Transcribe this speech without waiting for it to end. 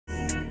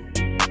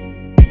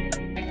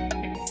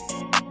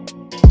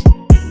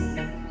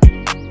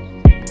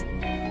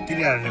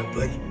got a new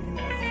buddy.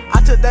 I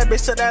took that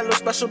bitch to that little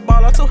special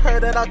ball. I told her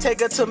that I'll take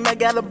her to Met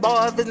Gala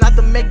ball. If it's not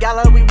the Met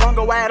Gala, we won't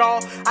go at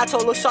all. I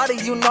told her,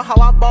 shawty, you know how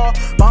I ball.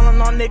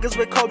 Ballin' on niggas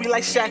with Kobe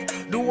like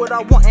Shaq. Do what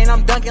I want and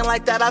I'm dunking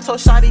like that. I told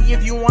shawty,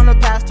 if you wanna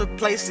pass the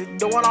place it.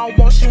 Do what I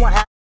want, she want.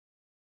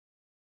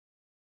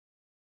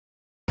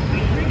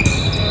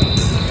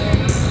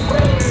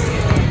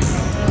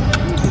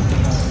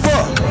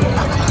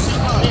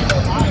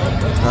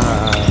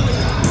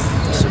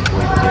 It's your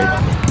boy Great.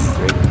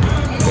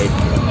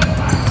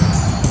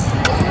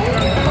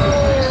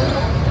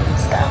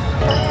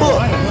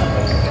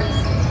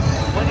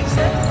 What he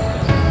say?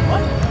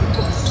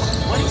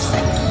 What he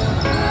say?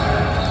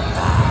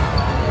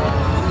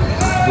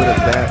 With a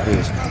bad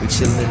bitch, we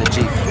chillin' in the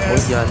Jeep.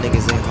 Most y'all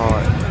niggas ain't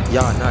hard,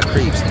 y'all not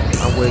creeps.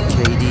 I'm with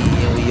KD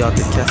and we out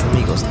the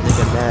Casamigos.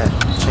 Nigga mad,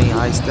 chain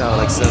iced out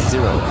like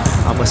Sub-Zero.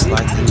 I'ma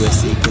slide to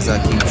USC cause I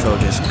keep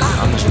Trojans.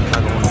 I'm in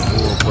Chicago on the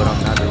pool, but I'm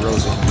not the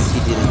Rosen. He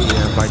didn't get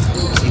invited,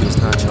 he was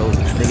not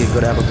chosen. Nigga go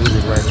to Apple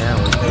Music right now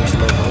and think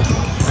slow motion.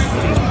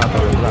 Niggas pop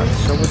out the block,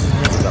 show what the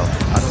niggas about.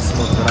 I don't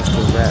smoke but I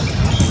still rap.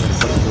 You in the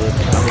fucking hood,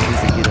 I'm in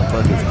easy getting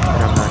buckets,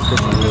 and I'm not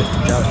Christian wood.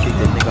 Y'all kick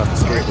that nigga off the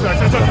skateboard.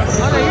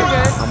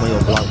 I'm on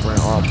your block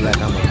wearing all black,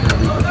 I'm a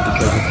really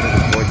because it's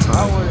niggas 4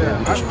 times. We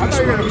the street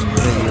smokers.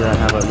 Nigga, I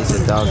have at least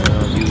 1,000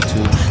 on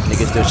YouTube.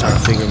 Niggas still trying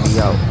to figure me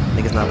out.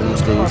 Niggas not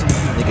lose.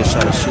 Niggas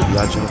try to shoot me,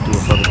 I jump through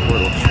a fucking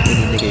portal.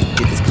 Any nigga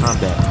get this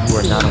combat, you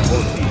are not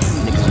immortal.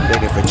 Niggas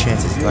begging for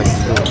chances like a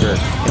little girl.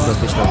 If a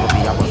bitch don't with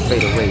me, I'ma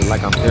fade away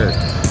like I'm dirt.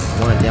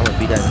 One down would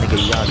be that nigga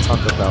y'all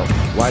talk about.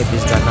 White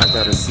bitch got knocked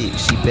out her seat,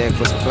 she begged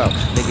for some clout.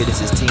 Nigga, this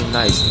is Team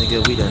Nice,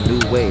 nigga, we the new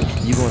wave.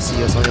 You gon'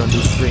 see us on your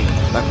new screen,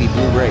 like we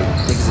Blu-ray.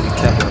 Niggas in the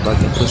capping about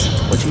getting pussy,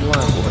 what you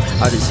lying for?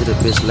 I just hit a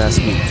bitch last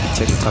week,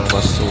 text talking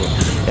about sword.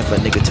 If a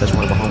nigga touch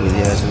one of my homies,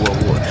 yeah, it's World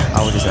War.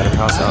 I was just at her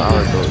house an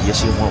hour ago, yeah,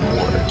 she want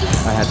more.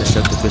 I had to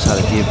show the bitch how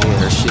to give me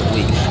her shit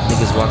weak.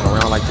 Niggas walk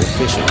around like they're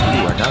fishing,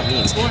 you are not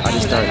means. I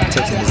just started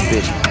texting this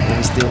bitch,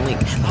 when we still link.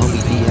 The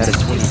homie D had a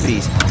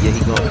 20-piece, yeah, he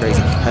going crazy.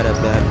 Had a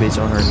bad bitch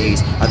on her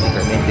knees, I think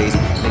her name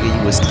Daisy. Nigga,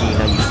 you was ski,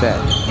 now you fat.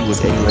 You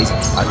was 80 lazy.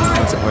 I need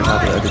to some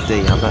out the other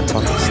day. I'm not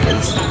talking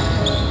Stacy.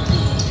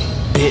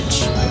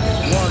 Bitch.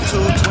 1,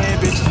 2, twin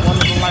bitches, one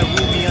of them like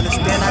Ruby.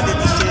 Understand I did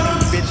this shit and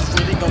these bitches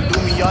really gon'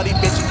 do me. All these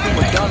bitches do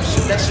my dumb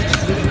shit, that shit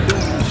just really do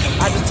me.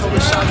 I just told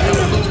her shawty you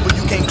a loser, but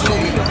you can't clue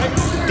me.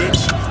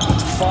 Bitch, went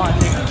too far,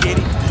 nigga,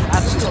 get it.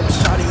 I just told her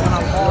shawty when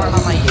I'm hard, I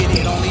might hit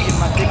it. Only if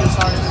my dick is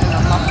harder than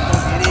I'm not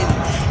gon' get it.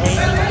 Ain't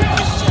even the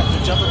bitches have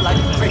to jump it like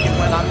a cricket.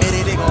 When I'm in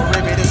it, they gon'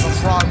 rip it. It's a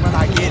frog when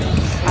I get it.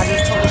 I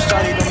just told her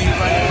shawty don't be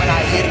running when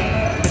I hit it.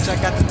 Bitch, I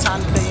got the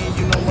time today and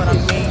you know what I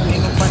mean.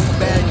 Ain't no money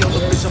bag, yo,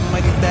 little bitch, I'm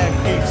money bag.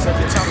 Apes.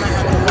 Every time I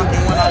have to walk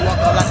in when I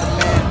walk out like a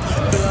man.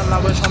 Feeling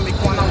like rich homie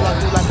Quan, I walk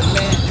through like a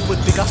man. You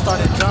would think I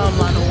started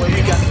drumline the way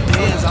we got the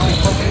dance. I don't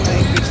fuck with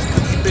lame bitches,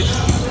 cause these bitches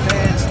be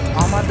fans.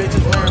 All my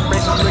bitches wearing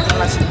braces, looking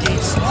like some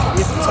geeks.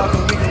 If you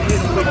talking, we can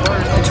hit them with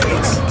words and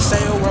tweets.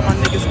 Say where my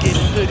niggas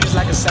getting hoodies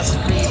like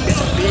Assassin's Creed.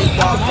 Bitch, I'm big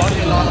ball,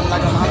 walking on them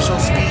like I'm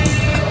show speed.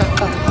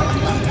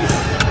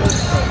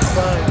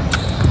 Fuck,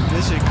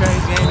 this shit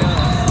crazy, ain't it?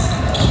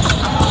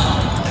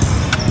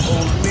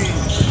 Oh, me.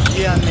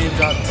 Yeah, I name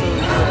dropped too.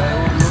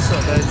 Yeah, what's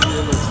up, baby?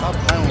 Yeah, look, stop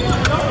playing with me.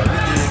 You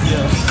did,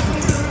 yeah.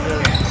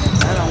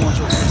 I don't want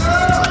your business.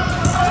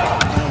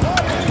 Stop playing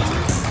with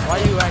me. Why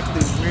you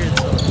acting weird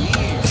to me?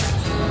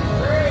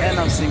 And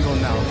I'm single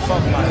now.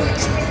 Fuck my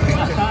ex.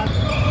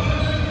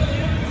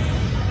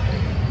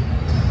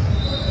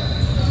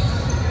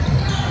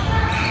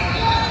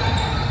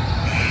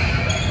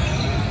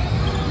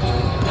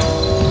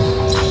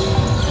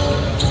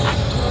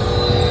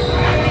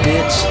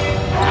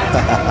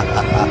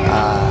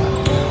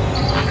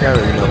 You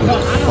already know who the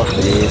fuck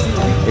it is.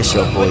 It's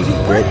your boy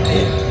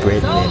Breadman.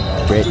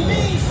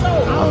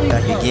 I'm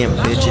back again,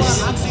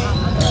 bitches.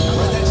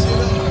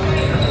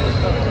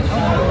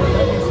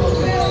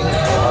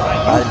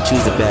 I didn't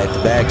choose the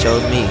bag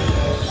chose me.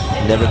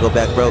 Never go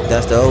back broke,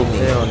 that's the old me.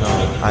 Hell no,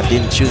 I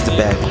didn't choose the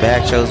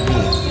bag chose me.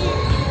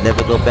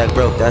 Never go back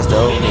broke, that's the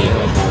old me.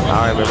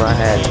 I remember I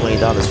had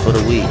 $20 for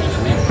the week.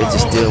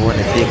 Bitches still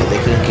wanted dick, but they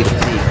couldn't get a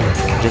peek.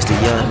 Just a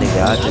young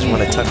nigga, I just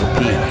wanna tuck a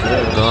peek.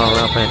 Going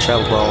around playing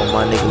travel ball with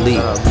my nigga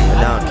Lee.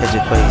 And now I'm catching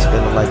plays,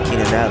 feeling like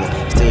Keenan Allen.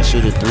 Still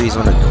shooting threes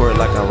on the court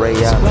like I'm Ray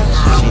Allen.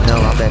 She know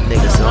I'm that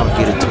nigga, so don't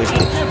get it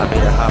twisted. I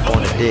made her hop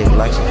on the dick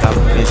like she caught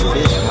a fish.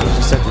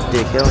 She sucked the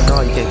dick, hell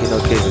no, you can't get no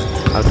kisses.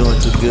 I'm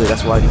doing too good,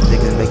 that's why these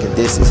niggas making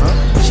disses.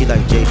 She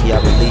like JP, I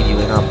believe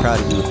you and I'm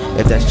proud of you.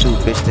 If that's true,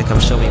 bitch, then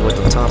come show me what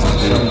the Thompsons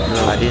do.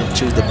 I didn't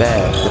choose the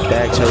bag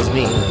chose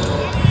me.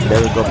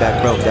 Never go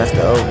back broke, that's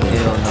the old me.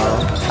 Hell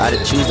no, I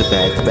didn't choose the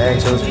bag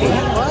chose me.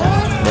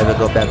 Never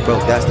go back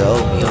broke, that's the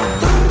old me.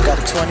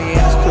 Got a 20 in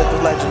this clip,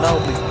 it's like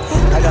Ginobili.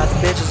 I got the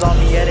bitches on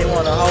me, yeah, they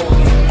wanna hold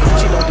me.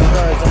 She gon' do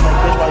hers, I'm like,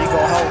 bitch, why you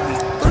gon' hold me?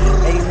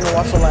 Hey, you know,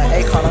 I feel like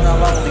Akon, I'm not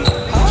lonely.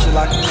 She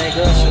lock a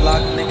nigga up, she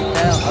lock a nigga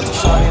down. I just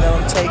shawty that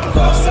I'm taking,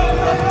 but I still can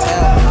run the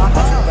town. I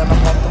think that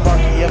I'm off the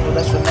market, yeah, but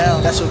that's for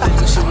now. That's what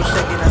bitch, she was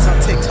shaking, that's on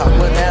TikTok,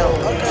 what now?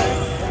 Okay,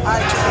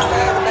 I choose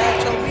the bag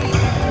chose me.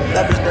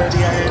 That bitch dirty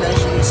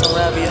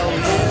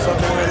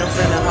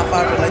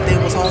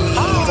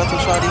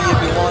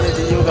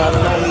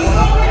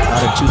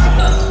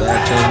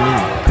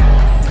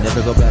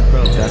Never go back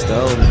broke, that's the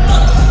old me.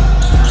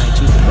 I ain't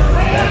choose the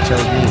bag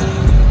chose me.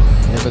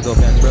 Never go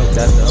back broke,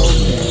 that's the old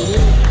me.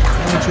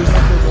 I ain't choose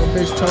my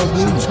bitch chose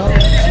me.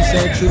 She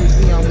said choose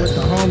me, I'm with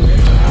the homie.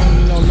 I don't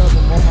need no love,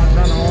 I'm on my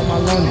grind, I'm on my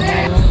lonely.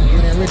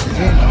 Getting rich is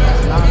in.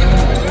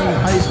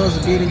 How you supposed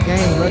to be the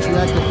game? Let you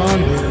act the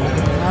fun.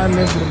 I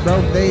remember the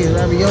broke days,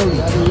 ravioli.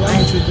 I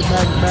ain't choose the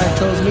bag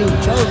chose me.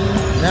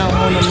 Now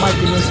I'm on the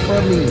mic and it's for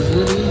me. It's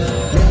really easy.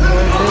 Those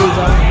days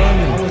I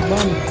was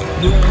bumming.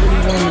 You don't really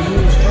want me, you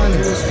was funny.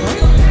 It was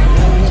funny.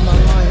 Now you hit my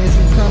line, is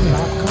you coming?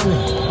 I'm coming.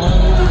 I don't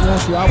really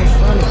want you, I was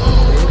funny.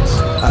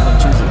 I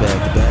didn't choose the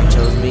bag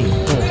chose me.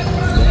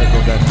 Never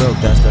go back broke,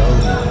 that's the old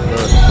me.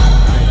 Look,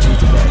 I didn't choose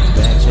the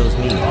bag chose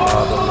me.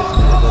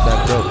 Never go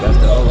back broke, that's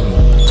the old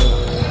me.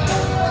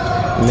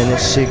 Man,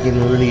 that shit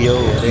getting really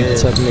old. You the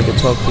type of nigga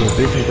talk to a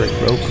bitch and break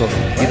bro code.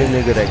 You the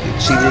nigga that get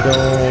cheated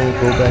on,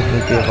 go back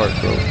and get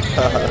heartbroken.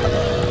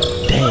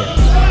 Damn.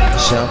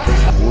 Shit, I'm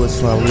facing wood,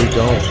 so I'm really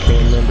gone. Can't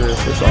remember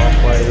if it's all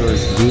white or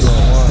it's blue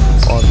on one.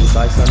 All this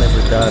ice, I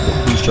never died, but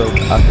please stroke.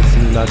 I can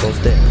see you not gon'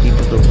 step.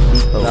 People do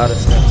people. Not a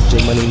snatch,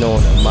 J Money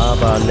knowing that mob,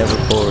 I never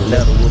forward.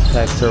 Never will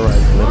pack terrorize.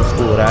 Middle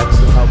school, I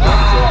asked how big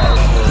is your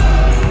house was.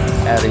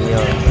 Adding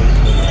young.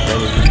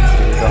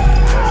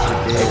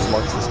 X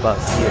marks the spot,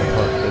 see it,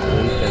 punk, nigga,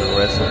 we finna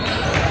wrestle.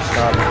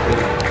 Stop it,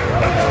 bitch. If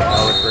I had a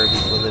dollar for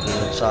every bullet in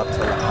the chop,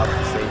 tell the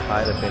opposite say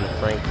hi to Ben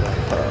Franklin.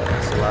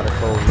 It's a lot of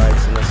cold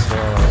nights in the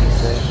sun, you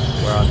say?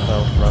 Where I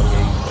come from,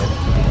 yeah, you better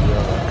keep it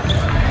young.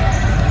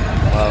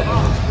 Wild on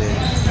this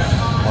bitch,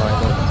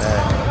 mind on the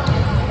back.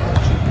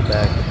 Shoot the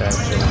back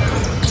choke.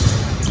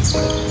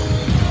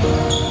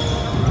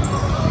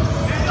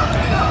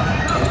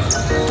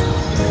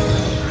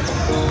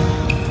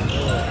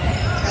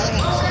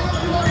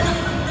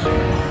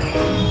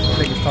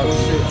 Niggas talking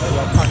shit, like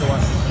y'all pocket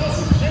watch.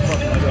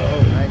 Fucking on your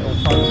hoe, I ain't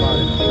gonna talk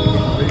about it.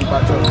 Really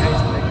about your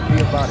gangster, nigga, be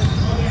about it.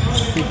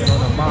 Speaking on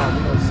the mind,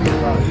 we gon' see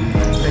about it.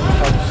 Niggas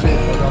talking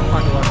shit, like y'all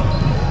pocket watch.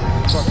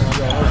 Fucking on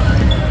your hoe, I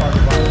ain't gonna talk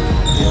about it.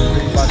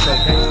 Really about your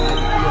gangster,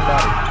 nigga, be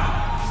about it.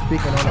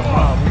 Speaking on the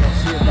mind, we gon'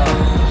 see about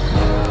it.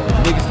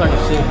 Niggas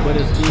talking shit, but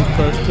it's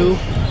E+2.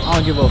 I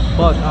don't give a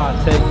fuck, I'll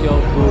take your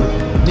boo.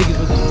 Niggas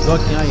with this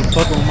bucket, I ain't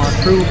fucking with my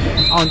crew.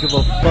 I don't give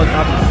a fuck,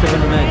 I'll be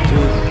sipping on that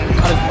juice.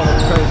 I just follow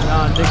crazy,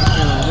 now niggas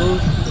finna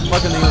lose.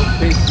 Fucking in your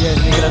bitch, yeah,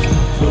 nigga, that's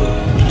what you do.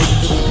 Niggas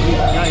with this weak,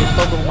 I ain't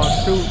fucking with my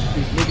crew.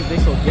 These niggas, they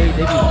so gay,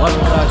 they be watching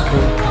what I do.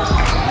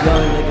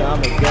 Young nigga,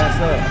 I'ma gas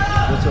up.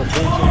 With your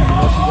bench, you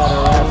know she got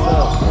her ass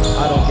up.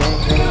 I don't gang,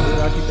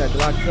 nigga, I keep that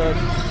Glock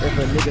tucked. If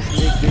a nigga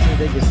sneak, bitches,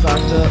 they get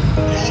socked up.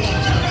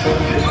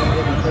 Bitches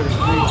hit me for the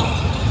streets.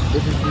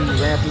 Bitches be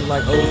ran through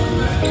like OGs.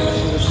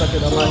 She was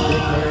sucking on my dick,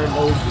 man, her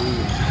nose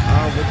bleed.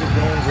 I'm with the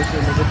gang, with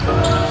your nigga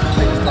tongue.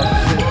 Niggas talking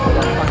shit, but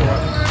I'm talking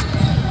about it.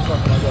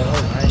 Fucking on your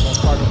hoe, I ain't gonna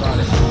talk about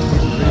it.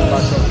 Really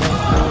about your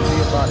gangster,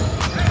 see about it.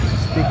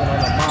 Speaking on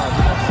the mob,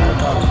 we gon' see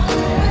about it.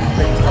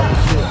 Niggas talking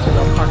shit, but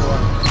I'm talking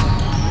about it.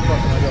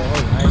 Fucking on your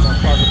hoe, I ain't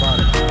gonna talk about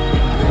it.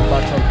 Really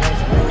about your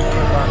gangster, see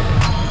about it.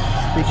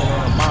 Speaking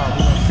on the mob,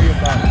 we gon' see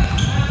about it.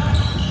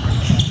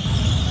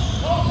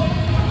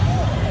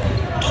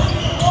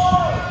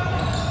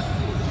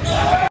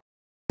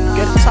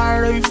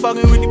 Tired of you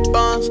fucking with these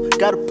bums.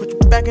 Gotta put you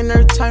back in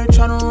every time you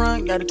tryna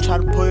run. Gotta try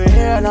to pull your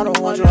hair and I don't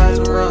want your eyes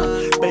to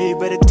run. Baby,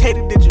 better take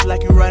the digits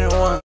like you running one.